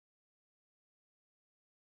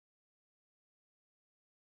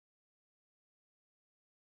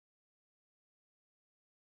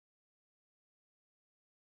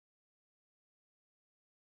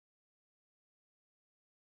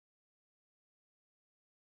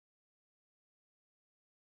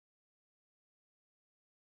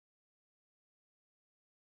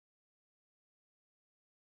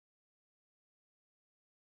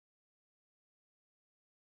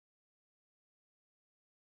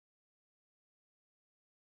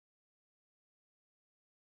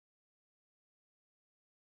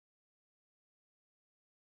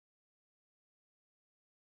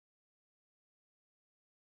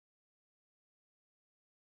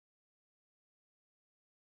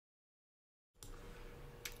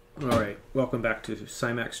Alright, welcome back to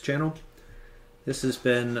scimax channel. This has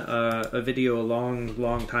been a video a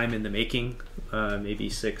long time in the making,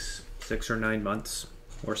 maybe six or 9 months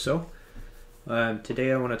or so.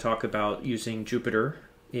 Today I want to talk about using Jupyter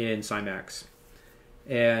in scimax.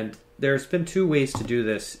 And there's been two ways to do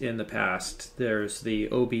this in the past. There's the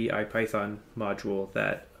emacs-jupyter module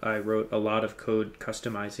that I wrote a lot of code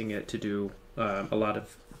customizing it to do a lot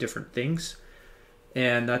of different things.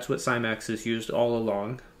 And that's what scimax has used all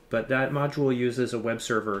along. But that module uses a web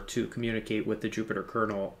server to communicate with the Jupyter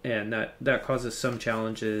kernel, and that causes some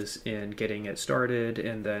challenges in getting it started,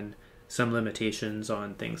 and then some limitations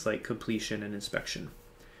on things like completion and inspection.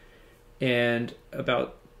 And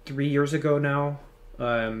about 3 years ago now,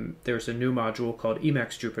 there's a new module called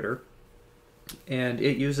emacs-jupyter, and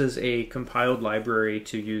it uses a compiled library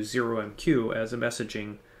to use 0MQ as a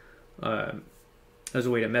messaging, as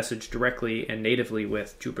a way to message directly and natively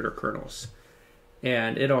with Jupyter kernels.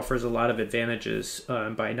 And it offers a lot of advantages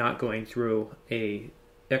by not going through a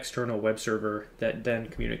external web server that then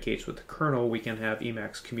communicates with the kernel. We can have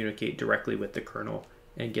Emacs communicate directly with the kernel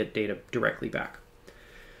and get data directly back.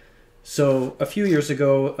 So a few years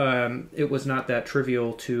ago, it was not that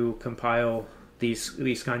trivial to compile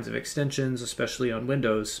these kinds of extensions, especially on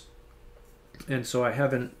Windows. And so I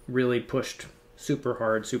haven't really pushed super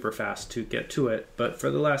hard, super fast to get to it. But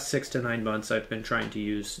for the last 6 to 9 months, I've been trying to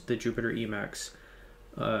use the Jupyter Emacs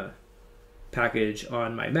package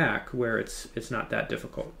on my Mac, where it's not that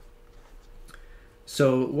difficult.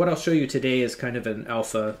 So what I'll show you today is kind of an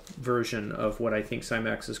alpha version of what I think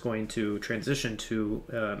scimax is going to transition to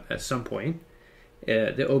at some point.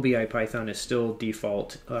 The OBI Python is still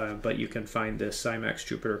default, but you can find this scimax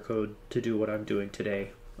Jupyter code to do what I'm doing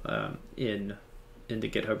today in the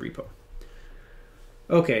GitHub repo.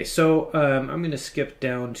 Okay, so I'm going to skip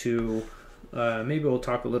down to maybe we'll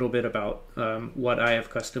talk a little bit about what I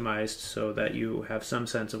have customized so that you have some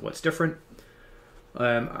sense of what's different.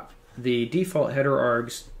 The default header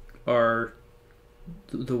args are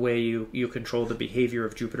the way you control the behavior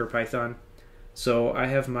of Jupyter Python. So I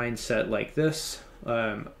have mine set like this.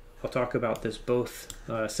 I'll talk about this both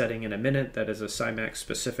setting in a minute. That is a scimax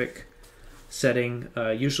specific setting.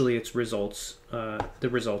 Usually it's results. The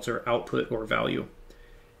results are output or value.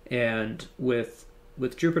 And with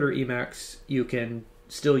Jupyter Emacs, you can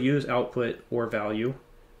still use output or value,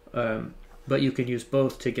 but you can use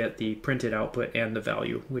both to get the printed output and the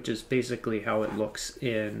value, which is basically how it looks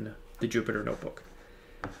in the Jupyter Notebook.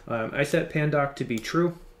 I set pandoc to be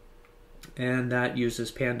true, and that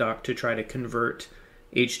uses pandoc to try to convert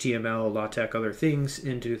HTML, LaTeX, other things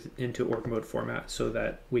into org mode format so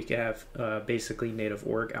that we can have basically native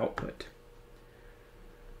org output.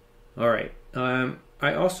 All right.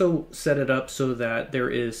 I also set it up so that there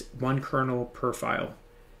is one kernel per file,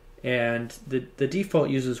 and the default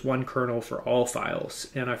uses one kernel for all files,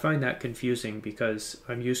 and I find that confusing because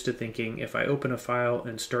I'm used to thinking if I open a file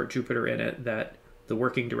and start Jupyter in it that the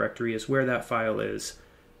working directory is where that file is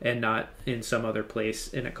and not in some other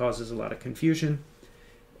place, and it causes a lot of confusion.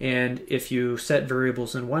 And if you set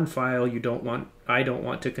variables in one file, I don't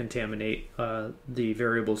want to contaminate the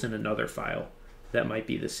variables in another file that might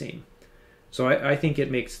be the same. So I think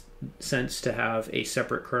it makes sense to have a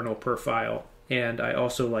separate kernel per file, and I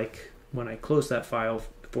also like when I close that file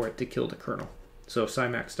for it to kill the kernel. So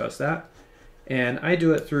scimax does that, and I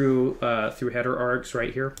do it through header args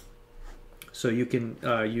right here. So you can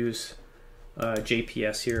use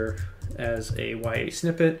JPS here as a YA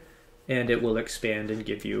snippet, and it will expand and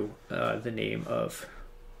give you the name of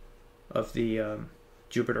the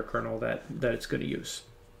Jupyter kernel that it's going to use.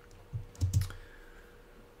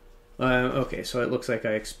 Okay, so it looks like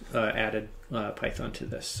I added Python to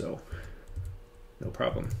this, so no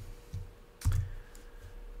problem.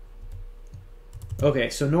 Okay,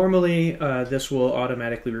 so normally this will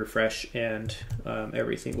automatically refresh and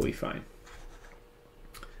everything will be fine.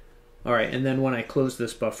 All right, and then when I close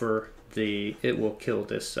this buffer, it will kill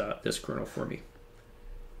this kernel for me.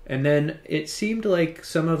 And then it seemed like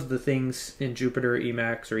some of the things in Jupyter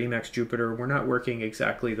Emacs or Emacs-jupyter were not working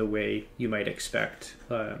exactly the way you might expect.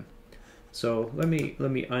 So let me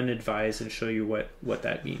unadvise and show you what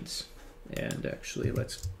that means. And actually,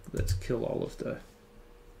 let's kill all of the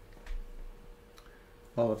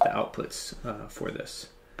outputs for this.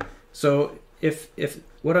 So if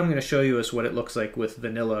what I'm going to show you is what it looks like with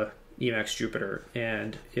vanilla Emacs-jupyter,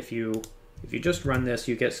 and if you just run this,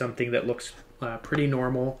 you get something that looks pretty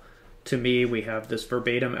normal to me. We have this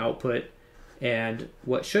verbatim output, and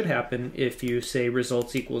what should happen if you say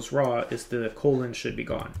results equals raw is the colon should be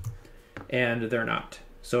gone. And they're not.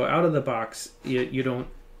 So out of the box, you don't.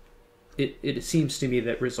 It seems to me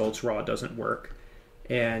that results raw doesn't work,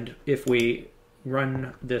 And if we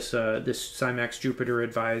run this scimax-jupyter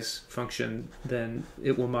advise function, then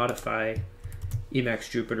it will modify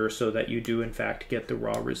emacs-jupyter so that you do in fact get the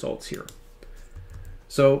raw results here.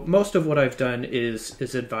 So most of what I've done is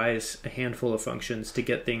advise a handful of functions to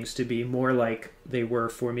get things to be more like they were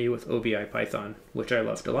for me with OBI Python, which I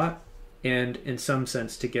loved a lot, and in some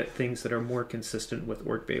sense to get things that are more consistent with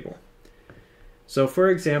OrbBabel. So for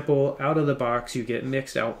example, out of the box you get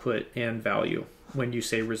mixed output and value when you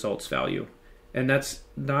say results value. And that's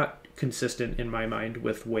not consistent in my mind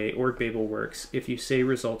with the way OrbBabel works. If you say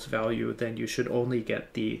results value, then you should only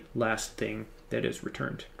get the last thing that is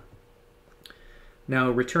returned. Now,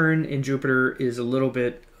 return in Jupyter is a little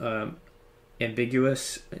bit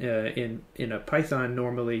ambiguous. In a Python,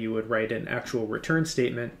 normally you would write an actual return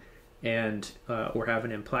statement and or have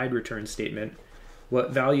an implied return statement.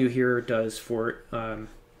 What value here does for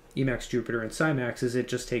emacs-jupyter and scimax is it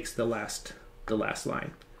just takes the last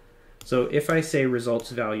line. So if I say results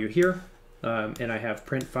value here, and I have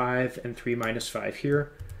print 5 and 3 minus 5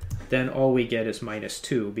 here, then all we get is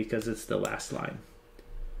 -2 because it's the last line.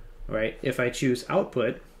 Right? If I choose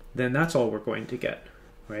output, then that's all we're going to get.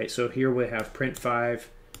 Right? So here we have print 5,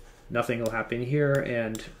 nothing will happen here,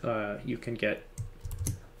 and you can get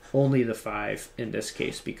only the 5 in this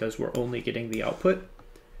case because we're only getting the output.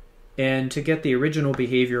 And to get the original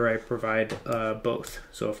behavior, I provide both.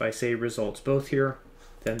 So if I say results both here,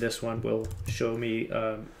 then this one will show me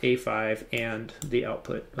A5 and the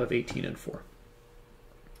output of 18 and 4.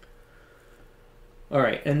 All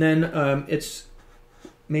right, and then it's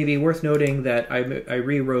maybe worth noting that I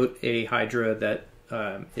rewrote a Hydra that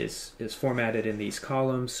is formatted in these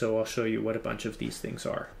columns, so I'll show you what a bunch of these things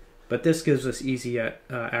are. But this gives us easy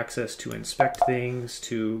access to inspect things,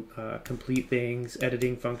 to complete things,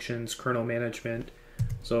 editing functions, kernel management.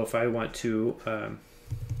 So if I want to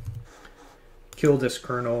kill this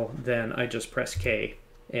kernel, then I just press K.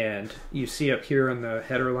 And you see up here on the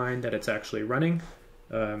header line that it's actually running.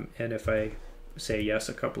 And if I say yes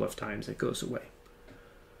a couple of times, it goes away.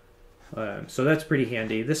 So that's pretty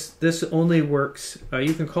handy. This only works,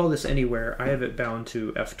 you can call this anywhere. I have it bound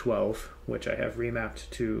to F12, which I have remapped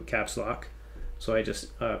to caps lock. So I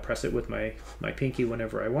just press it with my pinky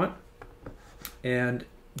whenever I want. And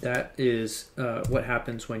that is what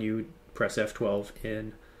happens when you press F12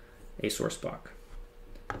 in a source block.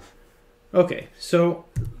 Okay, so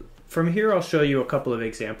from here I'll show you a couple of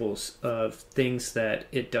examples of things that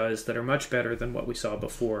it does that are much better than what we saw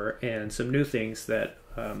before, and some new things that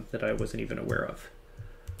that I wasn't even aware of.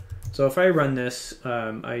 So if I run this,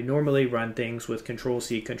 I normally run things with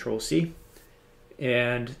Control-C, Control-C,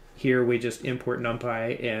 and here we just import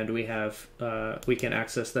NumPy, and we have we can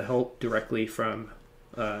access the help directly from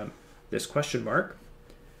this question mark,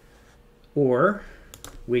 or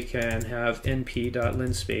we can have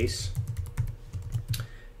np.linspace,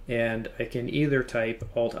 and I can either type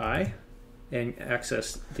Alt-I and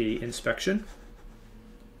access the inspection,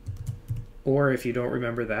 or if you don't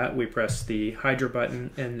remember that, we press the Hydra button,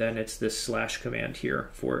 and then it's this / command here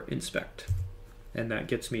for inspect. And that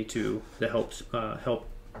gets me to the help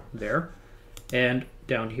there. And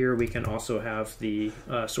down here we can also have the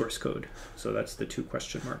source code. So that's the 2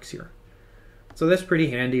 question marks here. So that's pretty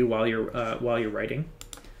handy while you're writing.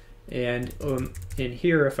 And in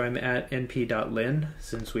here, if I'm at np.lin,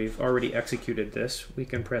 since we've already executed this, we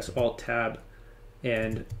can press Alt-Tab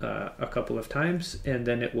and a couple of times, and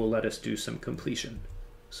then it will let us do some completion.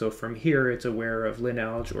 So from here, it's aware of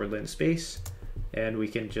linalg or linspace, and we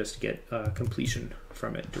can just get completion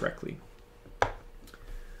from it directly. I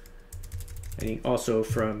think also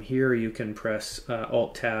from here, you can press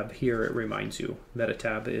Alt-Tab here. It reminds you that a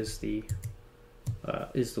tab is the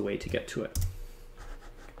way to get to it.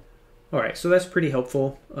 All right, so that's pretty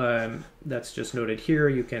helpful. That's just noted here.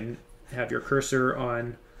 You can have your cursor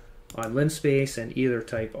on linspace and either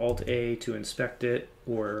type Alt-A to inspect it,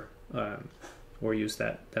 or use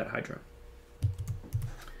that Hydra.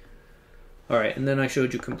 All right, and then I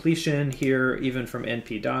showed you completion here, even from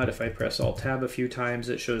np dot. If I press Alt-Tab a few times,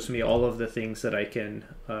 it shows me all of the things that I can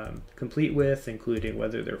complete with, including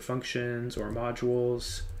whether they're functions or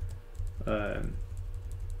modules,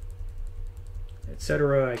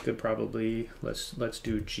 etc. I could probably, let's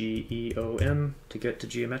do GEOM to get to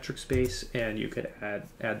geometric space, and you could add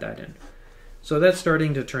that in. So that's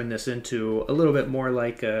starting to turn this into a little bit more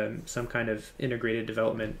like some kind of integrated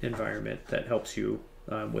development environment that helps you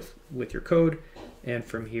with your code. And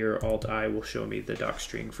from here, Alt-I will show me the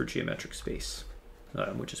docstring for geometric space,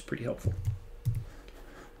 which is pretty helpful.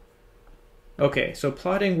 Okay, so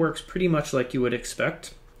plotting works pretty much like you would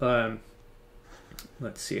expect.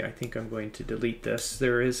 let's see, I think I'm going to delete this.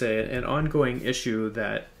 There is an ongoing issue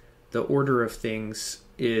that the order of things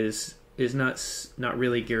is not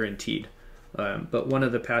really guaranteed. But one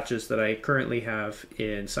of the patches that I currently have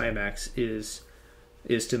in scimax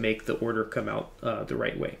is to make the order come out the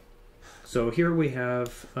right way. So here we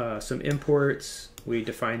have some imports, we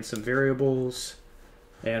define some variables,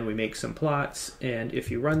 and we make some plots. And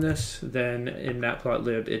if you run this, then in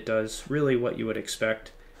matplotlib it does really what you would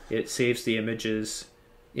expect. It saves the images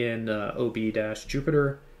in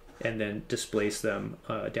ob-jupyter and then displays them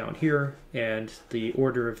down here. And the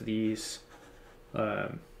order of these,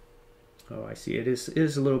 oh, I see, it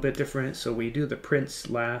is a little bit different. So we do the prints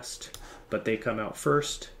last, but they come out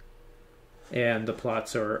first. And the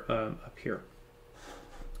plots are up here.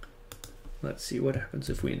 Let's see what happens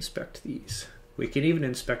if we inspect these. We can even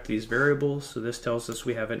inspect these variables. So this tells us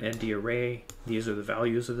we have an ND array. These are the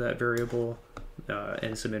values of that variable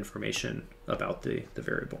and some information about the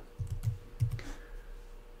variable.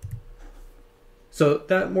 So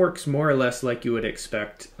that works more or less like you would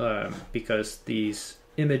expect because these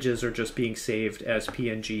images are just being saved as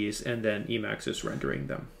PNGs and then Emacs is rendering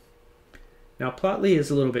them. Now Plotly is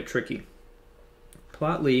a little bit tricky.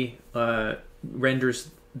 Plotly renders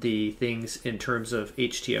the things in terms of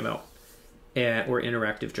HTML or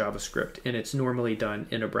interactive JavaScript, and it's normally done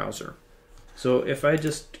in a browser. So if I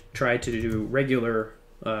just try to do regular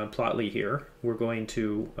Plotly here, we're going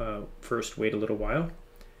to first wait a little while,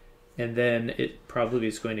 and then it probably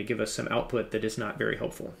is going to give us some output that is not very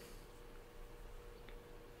helpful.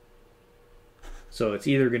 So it's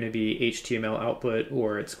either going to be HTML output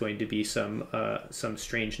or it's going to be some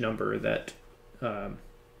strange number that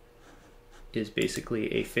is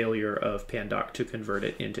basically a failure of Pandoc to convert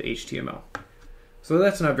it into HTML. So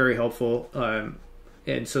that's not very helpful.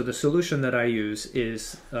 And so the solution that I use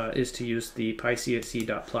is to use the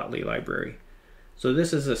pycsc.plotly library. So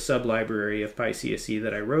this is a sub-library of pycsc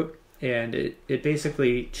that I wrote, and it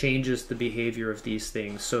basically changes the behavior of these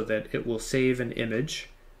things so that it will save an image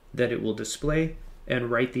that it will display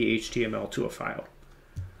and write the HTML to a file.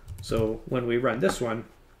 So when we run this one,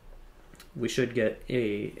 we should get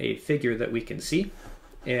a figure that we can see,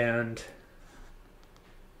 and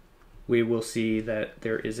we will see that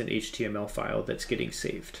there is an HTML file that's getting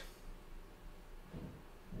saved.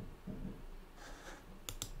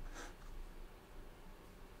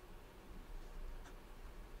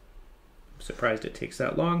 I'm surprised it takes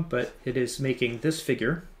that long, but it is making this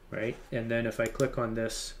figure, right? And then if I click on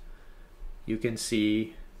this, you can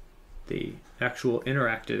see the actual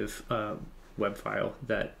interactive web file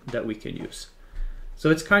that we can use. So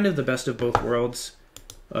it's kind of the best of both worlds.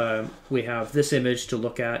 We have this image to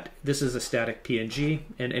look at. This is a static PNG,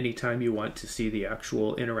 and anytime you want to see the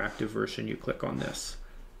actual interactive version, you click on this.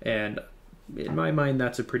 And in my mind,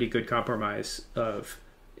 that's a pretty good compromise of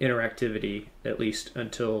interactivity, at least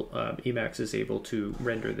until Emacs is able to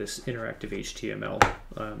render this interactive HTML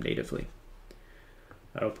natively.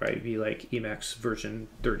 That'll probably be like Emacs version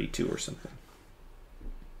 32 or something.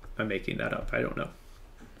 I'm making that up, I don't know.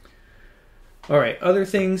 All right, other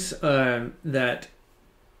things that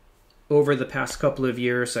over the past couple of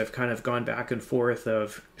years I've kind of gone back and forth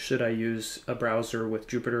of, should I use a browser with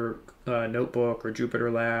Jupyter Notebook or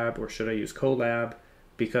Jupyter Lab, or should I use Colab,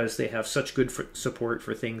 because they have such good support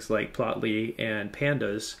for things like Plotly and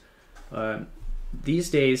Pandas. These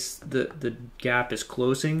days the gap is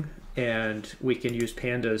closing, and we can use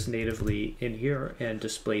Pandas natively in here and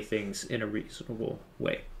display things in a reasonable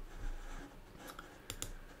way.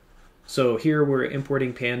 So here we're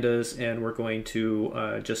importing Pandas, and we're going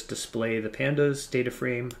to just display the Pandas data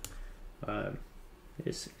frame.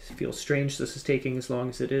 It feels strange this is taking as long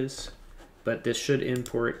as it is, but this should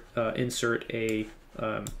insert a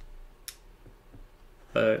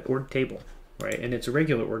org table, right? And it's a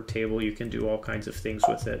regular org table. You can do all kinds of things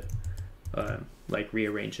with it, like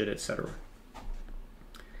rearrange it, etc.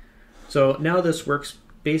 So now this works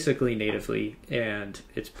basically natively, and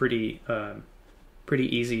it's pretty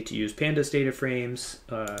easy to use Pandas data frames.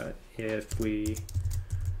 If we,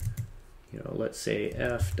 let's say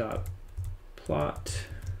f.plot,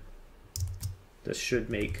 this should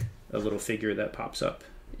make a little figure that pops up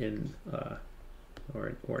in,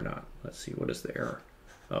 or not. Let's see, what is the error?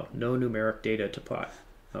 Oh, no numeric data to plot.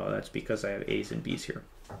 Oh, that's because I have A's and B's here.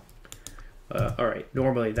 All right,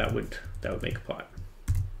 normally that would make a plot.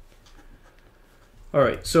 All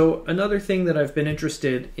right, so another thing that I've been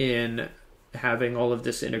interested in having all of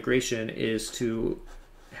this integration is to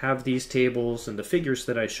have these tables and the figures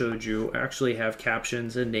that I showed you actually have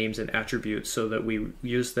captions and names and attributes so that we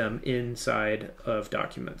use them inside of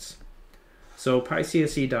documents. So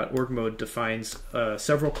pycsc.org mode defines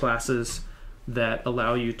several classes. that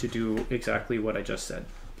allow you to do exactly what I just said.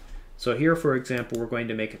 So here, for example, we're going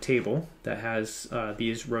to make a table that has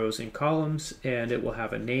these rows and columns, and it will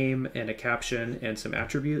have a name and a caption and some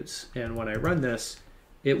attributes. And when I run this,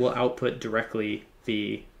 it will output directly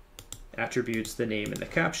the attributes, the name, and the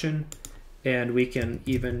caption. And we can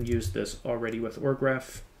even use this already with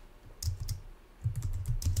orgref.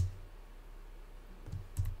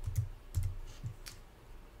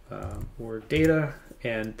 Or data,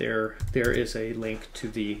 and there is a link to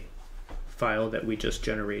the file that we just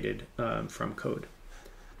generated from code.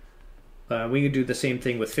 We can do the same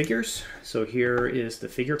thing with figures. So here is the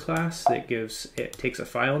figure class that takes a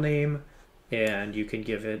file name, and you can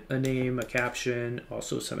give it a name, a caption,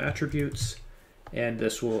 also some attributes, and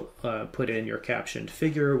this will put in your captioned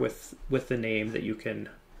figure with the name that you can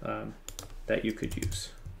that you could use.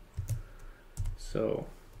 So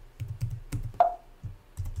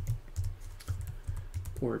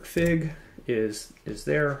org fig is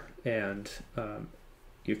there, and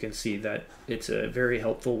you can see that it's a very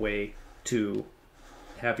helpful way to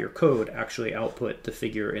have your code actually output the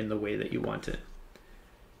figure in the way that you want it.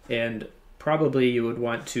 And probably you would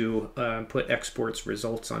want to put exports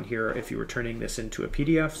results on here if you were turning this into a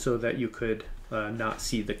PDF so that you could not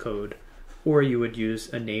see the code, or you would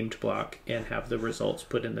use a named block and have the results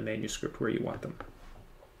put in the manuscript where you want them.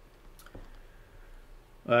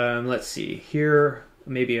 Let's see here.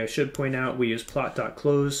 Maybe I should point out we use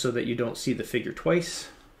plot.close so that you don't see the figure twice.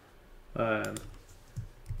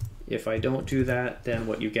 If I don't do that, then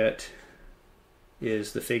what you get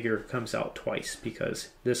is the figure comes out twice, because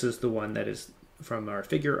this is the one that is from our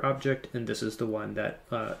figure object, and this is the one that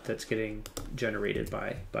that's getting generated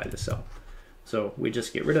by the cell. So we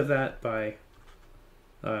just get rid of that by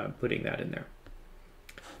putting that in there.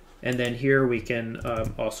 And then here we can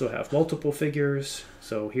also have multiple figures.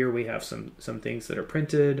 So here we have some things that are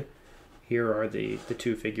printed. Here are the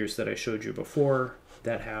two figures that I showed you before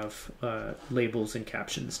that have labels and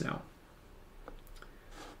captions now.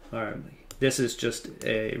 This is just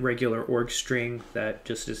a regular org string that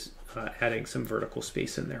just is adding some vertical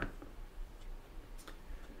space in there.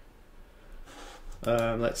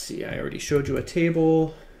 Let's see, I already showed you a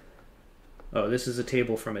table. Oh, this is a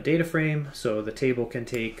table from a data frame. So the table can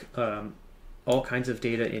take all kinds of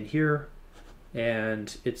data in here,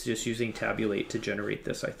 and it's just using tabulate to generate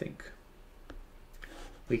this, I think.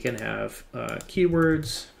 We can have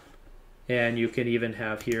keywords, and you can even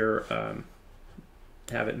have here,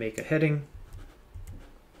 have it make a heading.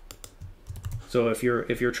 So if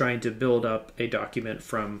you're trying to build up a document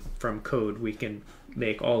from code, we can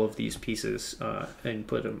make all of these pieces and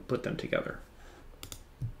put them together.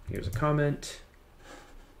 Here's a comment.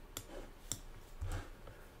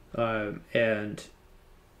 And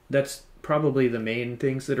that's probably the main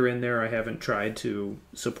things that are in there. I haven't tried to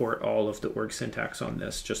support all of the org syntax on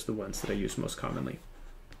this, just the ones that I use most commonly.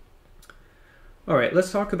 All right,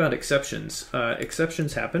 let's talk about exceptions.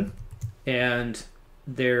 Exceptions happen, and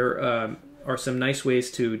there are some nice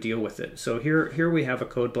ways to deal with it. So here we have a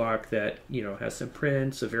code block that has some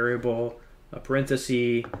prints, a variable, a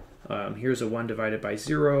parenthesis. Here's a 1 divided by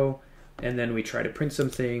 0, and then we try to print some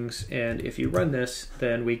things, and if you run this,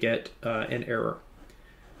 then we get an error,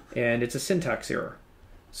 and it's a syntax error.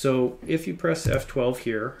 So if you press F12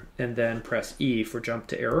 here and then press E for jump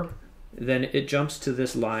to error, then it jumps to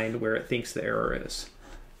this line where it thinks the error is.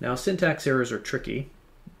 Now syntax errors are tricky.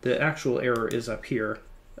 The actual error is up here,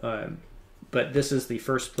 but this is the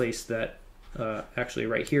first place that actually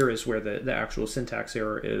right here is where the actual syntax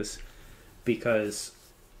error is, because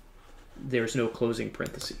there's no closing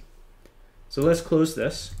parenthesis. So let's close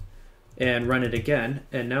this and run it again,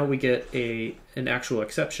 and now we get an actual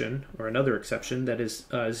exception, or another exception, that is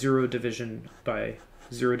 0 division by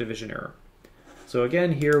 0 division error. So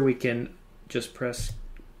again, here we can just press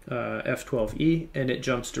F12E, and it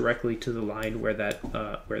jumps directly to the line where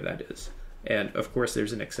that is. And of course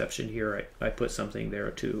there's an exception here. I put something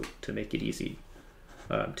there to make it easy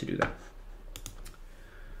to do that.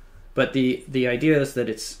 But the idea is that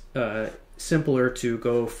it's simpler to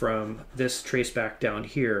go from this traceback down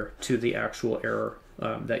here to the actual error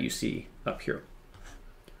that you see up here.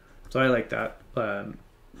 So I like that.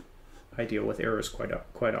 I deal with errors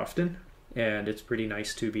quite often, and it's pretty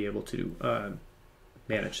nice to be able to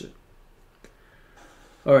manage it.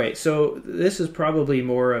 All right, so this is probably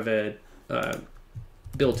more of a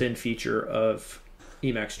built-in feature of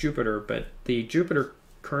Emacs-Jupyter, but the Jupyter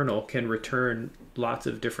kernel can return lots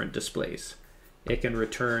of different displays. It can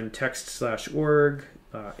return text/org,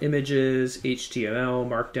 images, HTML,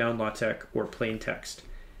 Markdown, LaTeX, or plain text.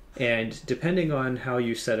 And depending on how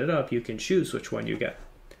you set it up, you can choose which one you get.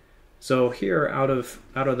 So here, out of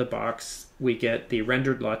the box, we get the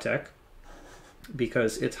rendered LaTeX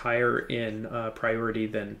because it's higher in priority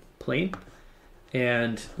than plain,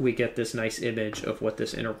 and we get this nice image of what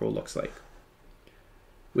this integral looks like.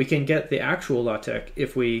 We can get the actual LaTeX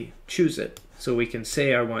if we choose it. So we can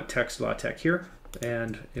say I want text LaTeX here,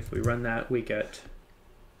 and if we run that, we get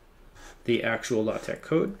the actual LaTeX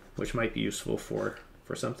code, which might be useful for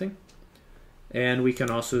something. And we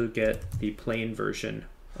can also get the plain version.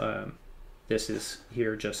 This is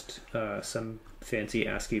here just some fancy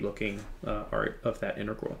ASCII looking art of that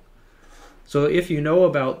integral. So if you know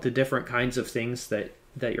about the different kinds of things that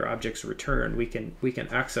your objects return, we can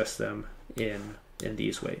access them in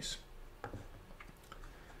these ways.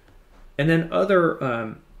 And then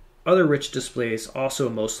other rich displays also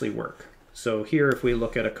mostly work. So here, if we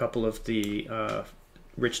look at a couple of the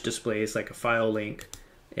rich displays, like a file link,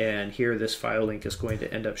 and here this file link is going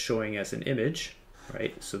to end up showing as an image,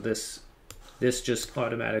 right? So this just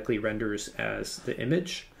automatically renders as the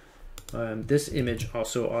image. This image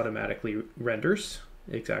also automatically renders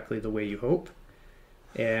exactly the way you hope.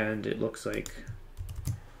 And it looks like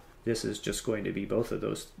this is just going to be both of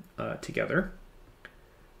those together.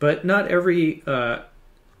 But not every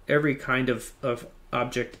kind of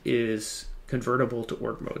object is convertible to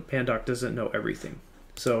org mode. Pandoc doesn't know everything.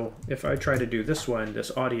 So if I try to do this one,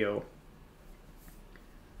 this audio,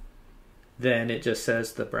 then it just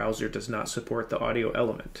says the browser does not support the audio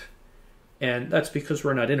element. And that's because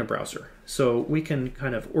we're not in a browser. So we can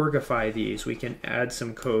kind of orgify these. We can add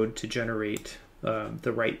some code to generate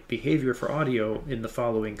the right behavior for audio in the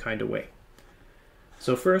following kind of way.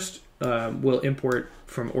 So first, we'll import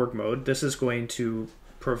from org mode. This is going to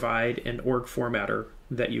provide an org formatter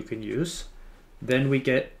that you can use. Then we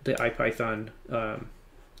get the IPython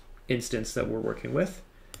instance that we're working with.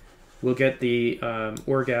 We'll get the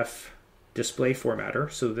orgf display formatter.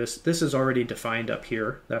 So this is already defined up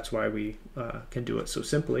here. That's why we can do it so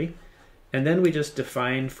simply. And then we just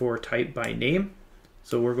define for type by name.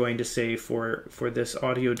 So we're going to say for this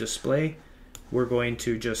audio display, we're going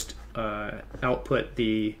to just output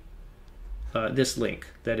the this link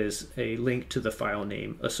that is a link to the file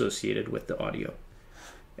name associated with the audio.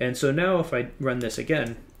 And so now if I run this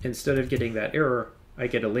again, instead of getting that error, I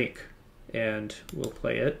get a link, and we'll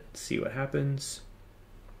play it, see what happens.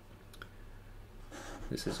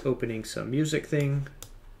 This is opening some music thing.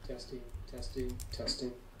 Testing, testing,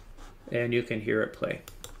 testing. And you can hear it play.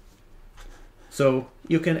 So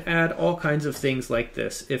you can add all kinds of things like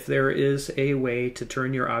this. If there is a way to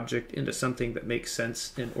turn your object into something that makes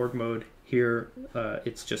sense in org mode, here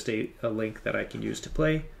it's just a link that I can use to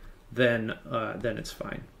play, then it's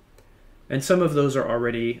fine. And some of those are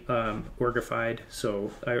already orgified.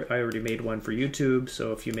 So I already made one for YouTube.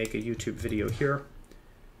 So if you make a YouTube video here,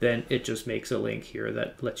 then it just makes a link here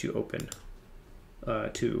that lets you open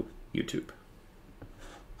to YouTube.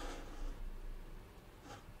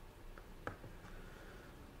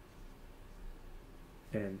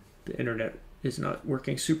 And the internet is not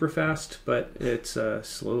working super fast, but it's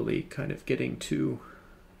slowly kind of getting to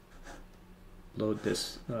load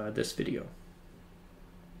this this video.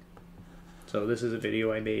 So this is a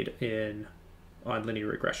video I made on linear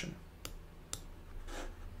regression.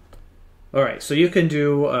 All right, so you can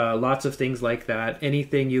do lots of things like that.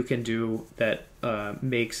 Anything you can do that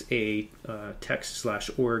makes a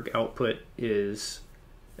text/org output is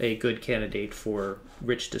a good candidate for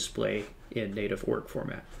rich display in native org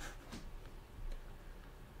format.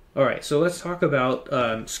 All right, so let's talk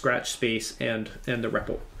about scratch space and the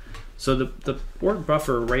REPL. So the org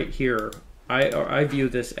buffer right here, I view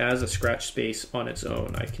this as a scratch space on its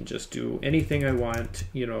own. I can just do anything I want,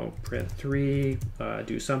 you know, print 3,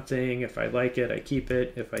 do something. If I like it, I keep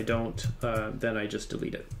it. If I don't, then I just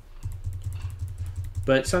delete it.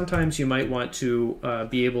 But sometimes you might want to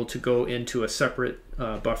be able to go into a separate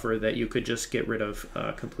buffer that you could just get rid of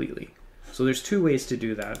completely. So there's two ways to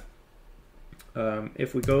do that.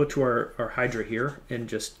 If we go to our Hydra here and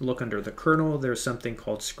just look under the kernel, there's something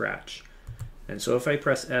called scratch. And so if I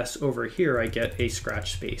press S over here, I get a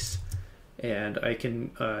scratch space. And I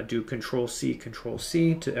can do Control-C,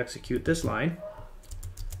 Control-C to execute this line.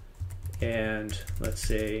 And let's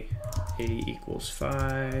say A equals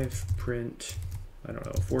 5, print, I don't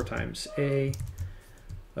know, 4 times A.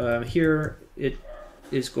 Here it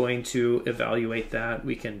is going to evaluate that.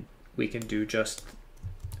 We can do just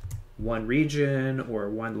one region or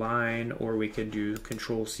one line, or we can do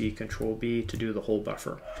Control-C, Control-B to do the whole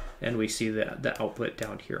buffer. And we see the output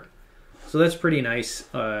down here. So that's pretty nice,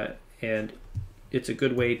 and it's a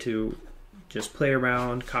good way to just play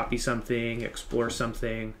around, copy something, explore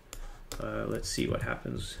something. Let's see what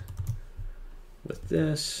happens with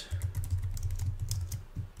this.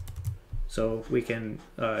 So we can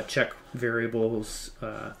check variables,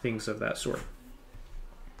 things of that sort.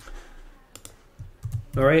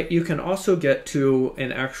 All right, you can also get to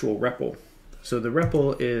an actual REPL. So the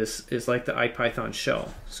REPL is like the IPython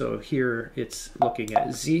shell. So here it's looking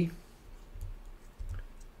at Z.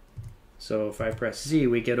 So if I press Z,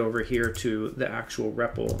 we get over here to the actual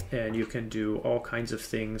REPL, and you can do all kinds of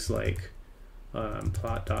things like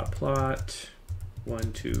plot.plot,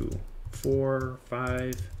 1, 2, 4,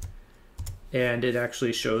 5, and it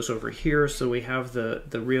actually shows over here. So we have the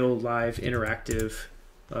real live interactive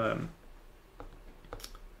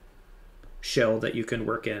shell that you can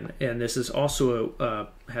work in, and this is also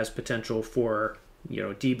has potential for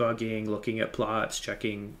debugging, looking at plots,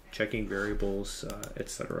 checking variables,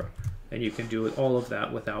 etc. And you can do all of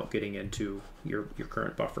that without getting into your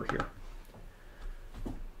current buffer here.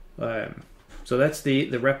 So that's the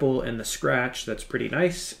REPL and the Scratch. That's pretty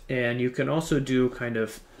nice. And you can also do kind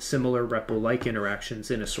of similar REPL-like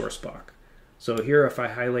interactions in a source block. So here, if I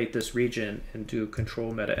highlight this region and do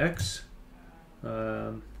Control Meta X,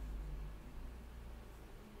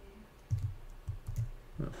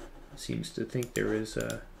 seems to think there is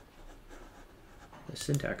a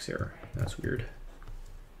syntax error. That's weird.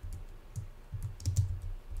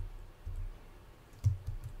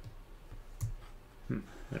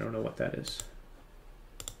 I don't know what that is.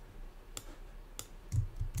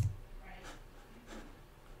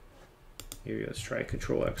 Here, let's try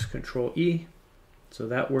Control X, Control E. So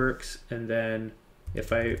that works. And then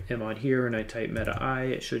if I am on here and I type meta I,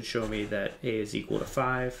 it should show me that A is equal to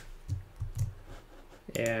 5.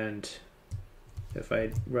 And if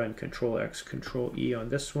I run Control X, Control E on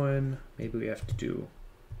this one, maybe we have to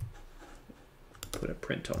put a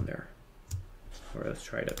print on there. Or let's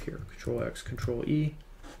try it up here. Control X, Control E.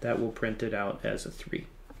 That will print it out as a 3.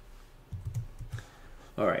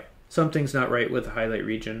 All right, something's not right with the highlight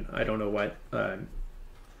region. I don't know what.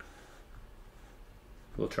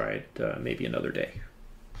 We'll try it maybe another day.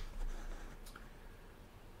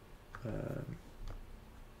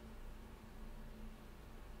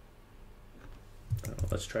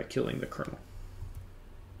 Let's try killing the kernel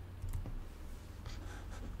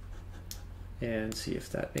and see if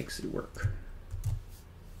that makes it work.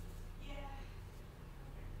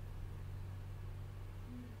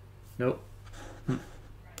 Nope.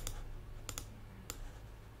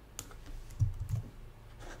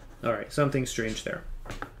 All right, something strange there.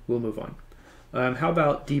 We'll move on. How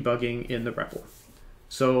about debugging in the REPL?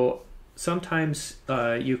 So sometimes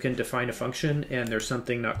you can define a function and there's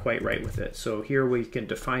something not quite right with it. So here we can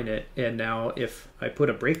define it, and now if I put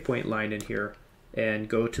a breakpoint line in here and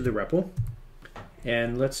go to the REPL,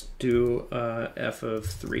 and let's do f of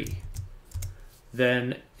 3,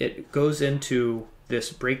 then it goes into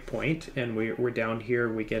this breakpoint, and we're down here,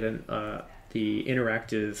 we get the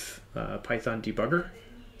interactive Python debugger.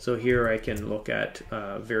 So here I can look at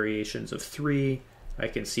variations of 3. I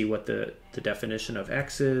can see what the definition of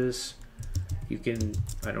x is. You can,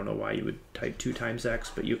 I don't know why you would type 2 times x,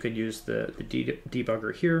 but you can use the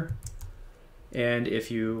debugger here. And if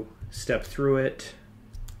you step through it,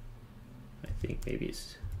 I think maybe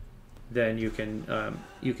it's, then you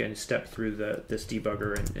can step through this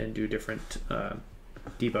debugger and do different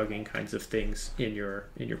debugging kinds of things in your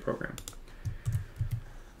program.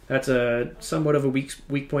 That's a somewhat of a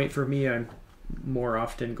weak point for me. I'm more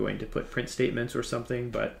often going to put print statements or something,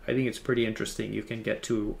 but I think it's pretty interesting. You can get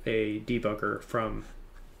to a debugger from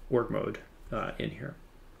org mode in here.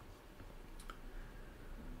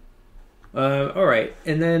 All right,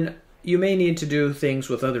 and then you may need to do things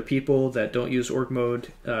with other people that don't use org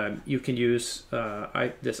mode. You can use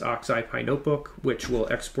this oxipy notebook, which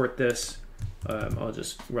will export this. I'll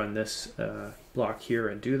just run this block here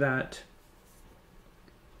and do that.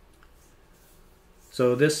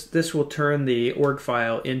 So this will turn the org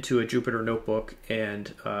file into a Jupyter notebook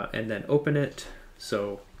and then open it.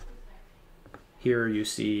 So here you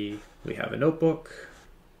see we have a notebook.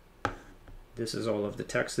 This is all of the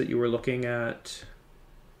text that you were looking at.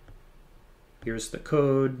 Here's the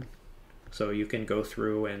code. So you can go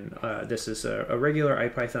through and this is a regular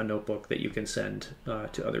IPython notebook that you can send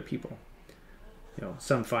to other people. You know,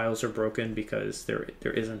 some files are broken because there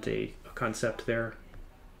isn't a concept there,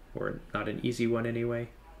 or not an easy one anyway,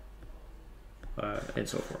 and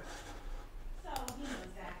so forth.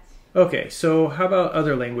 Okay, so how about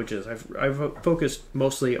other languages? I've focused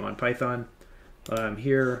mostly on Python.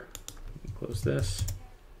 Here, close this.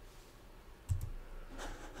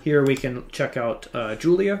 Here we can check out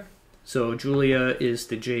Julia. So Julia is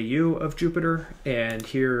the JU of Jupyter, and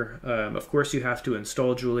here, of course, you have to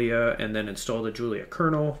install Julia and then install the Julia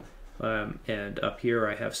kernel. And up here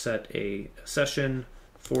I have set a session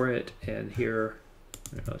for it, and here,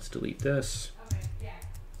 let's delete this.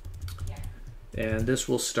 And this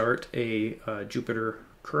will start a Jupyter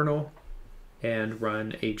kernel and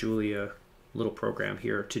run a Julia little program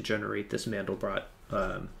here to generate this Mandelbrot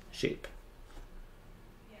shape.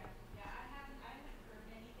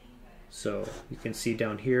 So you can see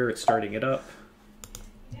down here it's starting it up.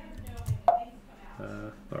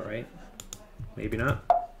 All right, maybe not.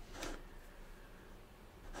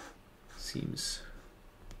 Seems.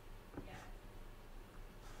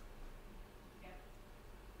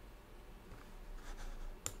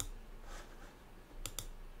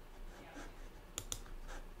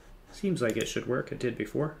 Seems like it should work. It did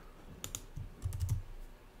before.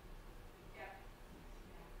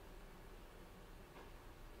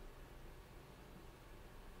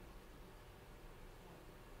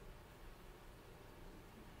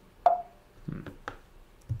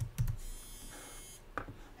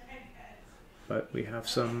 But we have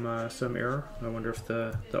some error. I wonder if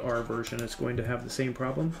the R version is going to have the same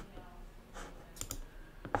problem.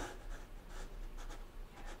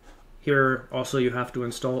 Here also you have to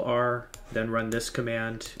install R, then run this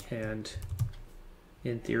command, and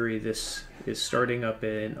in theory this is starting up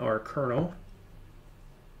in our kernel.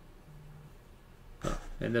 Oh,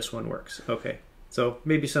 and this one works. Okay, so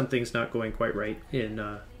maybe something's not going quite right in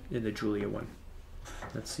the Julia one.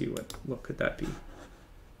 Let's see what could that be.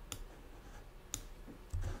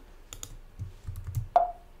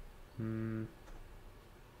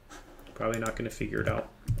 Probably not going to figure it out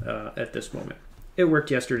at this moment. It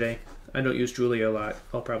worked yesterday. I don't use Julia a lot.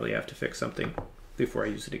 I'll probably have to fix something before I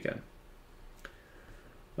use it again.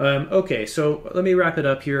 Okay, so let me wrap it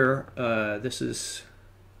up here. This is,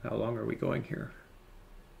 how long are we going here?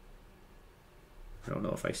 I don't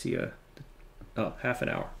know if I see half an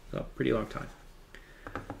hour. Oh, pretty long time.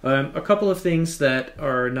 A couple of things that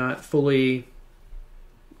are not fully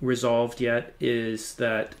resolved yet is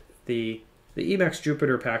that the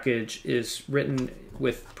emacs-jupyter package is written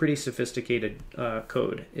with pretty sophisticated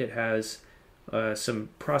code. It has some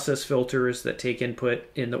process filters that take input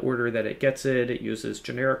in the order that it gets it. It uses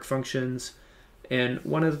generic functions. And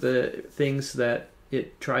one of the things that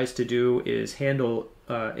it tries to do is handle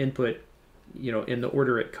input, in the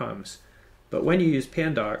order it comes. But when you use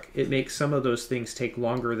pandoc, it makes some of those things take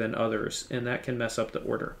longer than others, and that can mess up the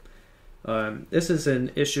order. This is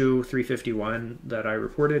an issue 351 that I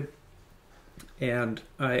reported. And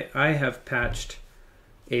I have patched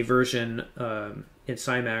a version in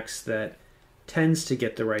scimax that tends to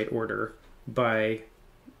get the right order by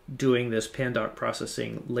doing this pandoc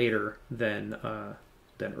processing later than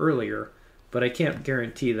earlier, but I can't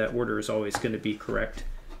guarantee that order is always going to be correct.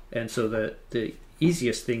 And so the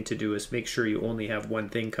easiest thing to do is make sure you only have one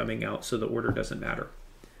thing coming out so the order doesn't matter.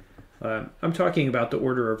 I'm talking about the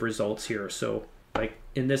order of results here. So like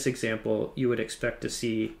in this example, you would expect to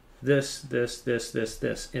see this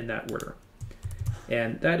in that order.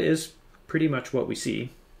 And that is pretty much what we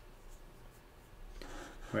see.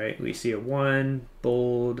 Right? We see a 1,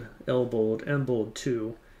 bold, L bold, M bold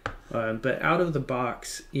 2. But out of the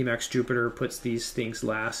box, emacs-jupyter puts these things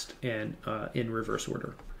last and in reverse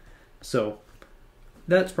order. So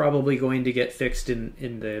that's probably going to get fixed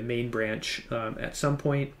in the main branch at some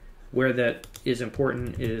point. Where that is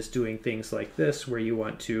important is doing things like this, where you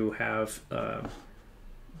want to have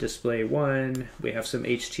display 1, we have some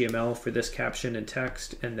HTML for this caption and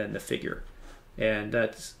text, and then the figure. And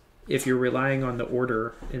that's, if you're relying on the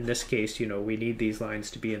order, in this case, we need these lines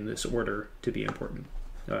to be in this order to be important,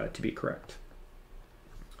 to be correct.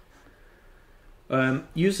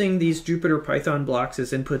 Using these Jupyter Python blocks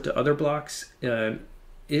as input to other blocks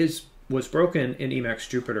was broken in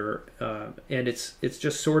emacs-jupyter, and it's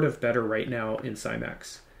just sort of better right now in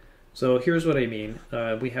scimax. So here's what I mean.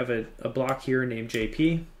 We have a block here named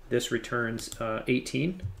JP. This returns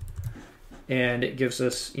 18, and it gives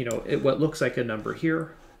us what looks like a number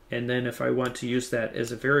here. And then if I want to use that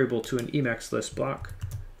as a variable to an Emacs list block,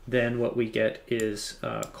 then what we get is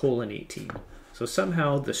 :18. So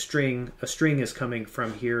somehow a string is coming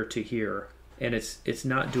from here to here, and it's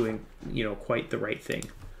not doing quite the right thing.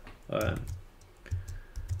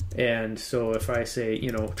 And so if I say,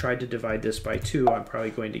 try to divide this by 2, I'm probably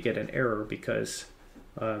going to get an error because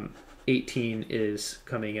 18 is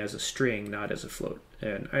coming as a string, not as a float.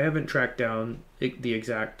 And I haven't tracked down the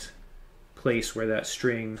exact place where that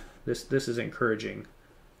string, this is encouraging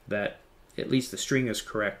that at least the string is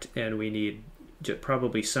correct, and we need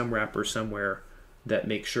probably some wrapper somewhere that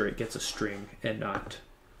makes sure it gets a string and not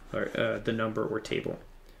the number or table.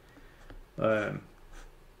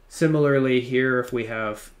 Similarly here, if we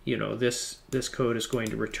have, this code is going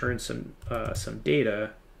to return some data,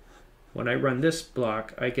 when I run this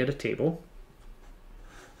block, I get a table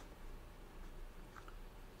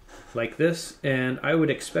like this, and I would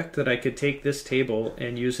expect that I could take this table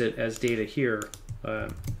and use it as data here.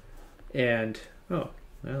 And oh,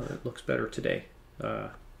 well, it looks better today.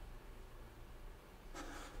 But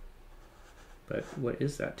what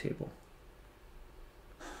is that table?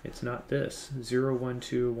 It's not this. 0, 1,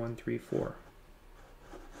 2, 1, 3, 4.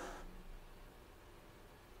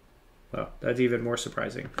 Well, that's even more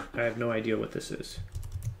surprising. I have no idea what this is.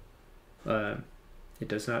 It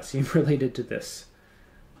does not seem related to this.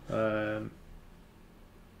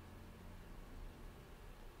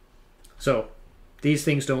 So these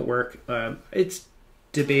things don't work. It's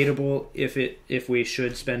debatable if we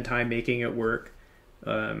should spend time making it work.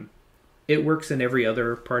 It works in every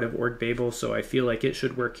other part of Org Babel, so I feel like it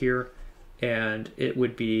should work here. And it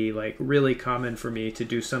would be like really common for me to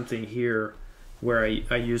do something here where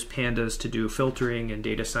I use pandas to do filtering and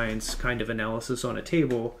data science kind of analysis on a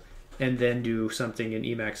table, and then do something in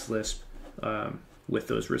Emacs Lisp with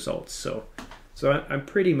those results. So I'm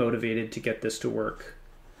pretty motivated to get this to work.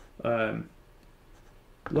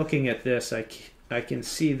 Looking at this, I can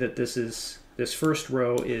see that this first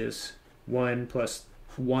row is 1 plus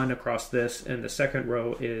 1 across this, and the second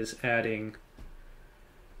row is adding,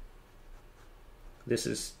 this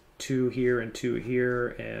is 2 here and 2 here,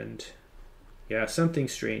 and yeah, something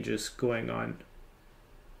strange is going on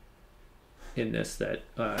in this that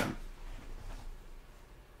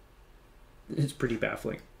is pretty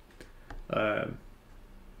baffling. Yeah,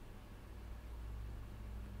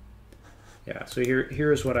 so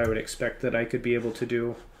here's what I would expect that I could be able to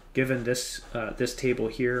do given this this table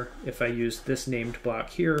here. If I use this named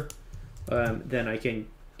block here, then I can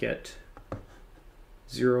get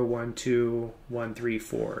 0, 1, 2, 1, 3,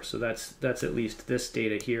 4. So that's at least this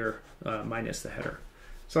data here minus the header.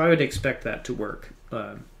 So I would expect that to work,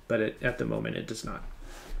 but at the moment it does not.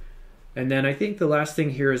 And then I think the last thing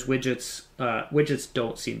here is widgets. Widgets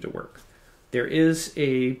don't seem to work. There is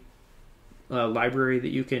a library that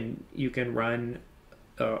you can run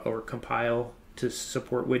or compile to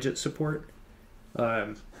support widget support.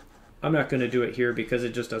 I'm not going to do it here because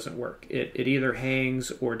it just doesn't work. It either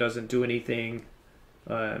hangs or doesn't do anything,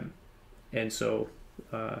 and so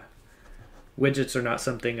widgets are not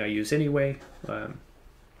something I use anyway.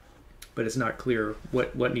 But it's not clear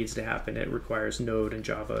what needs to happen. It requires Node and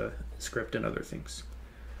JavaScript and other things.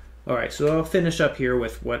 All right, so I'll finish up here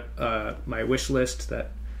with what my wish list.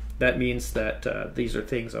 That means that these are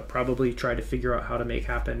things I'll probably try to figure out how to make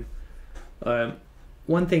happen.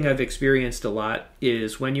 One thing I've experienced a lot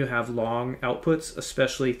is when you have long outputs,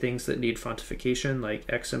 especially things that need fontification like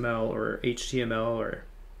XML or HTML or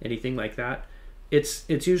anything like that, it's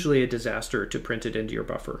usually a disaster to print it into your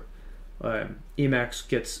buffer. Emacs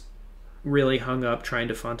gets really hung up trying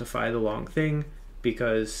to fontify the long thing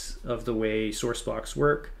because of the way source blocks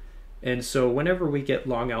work. And so whenever we get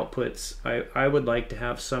long outputs, I would like to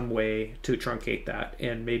have some way to truncate that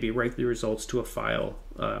and maybe write the results to a file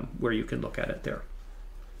where you can look at it there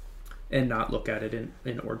and not look at it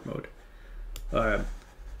in org mode. I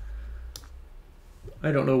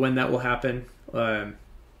don't know when that will happen.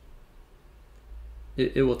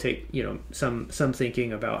 It will take some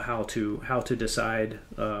thinking about how to decide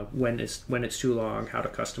when it's too long, how to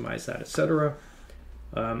customize that, etc.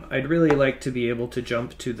 I'd really like to be able to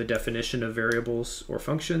jump to the definition of variables or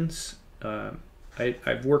functions.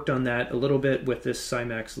 I've worked on that a little bit with this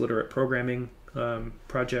scimax literate programming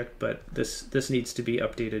project, but this needs to be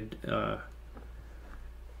updated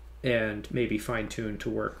and maybe fine-tuned to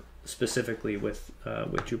work specifically with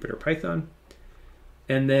Jupyter Python.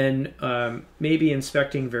 And then maybe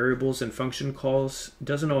inspecting variables and function calls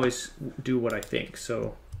doesn't always do what I think.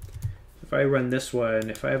 So if I run this one,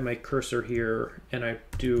 if I have my cursor here and I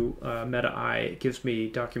do meta I, it gives me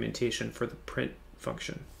documentation for the print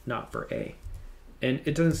function, not for A. And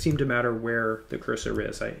it doesn't seem to matter where the cursor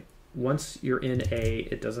is. Once you're in A,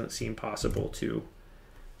 it doesn't seem possible to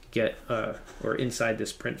get, or inside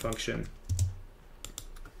this print function,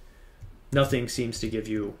 nothing seems to give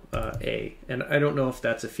you A. And I don't know if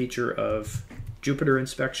that's a feature of Jupyter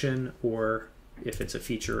inspection or if it's a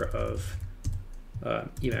feature of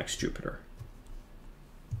emacs-jupyter.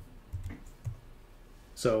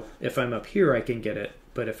 So if I'm up here, I can get it,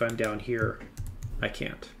 but if I'm down here, I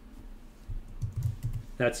can't.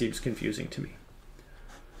 That seems confusing to me.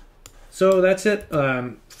 So that's it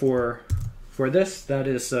for this. That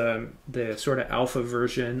is the sort of alpha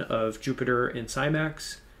version of Jupyter in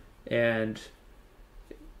scimax. And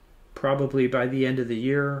probably by the end of the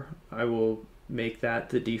year, I will make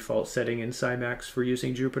that the default setting in scimax for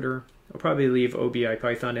using Jupyter. I'll probably leave OBI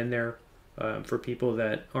Python in there for people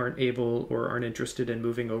that aren't able or aren't interested in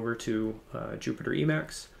moving over to Jupyter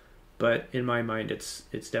Emacs. But in my mind,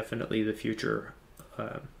 it's definitely the future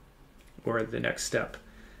or the next step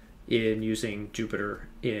in using Jupyter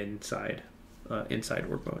inside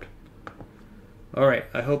org mode. All right,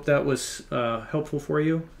 I hope that was helpful for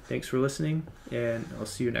you. Thanks for listening, and I'll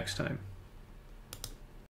see you next time.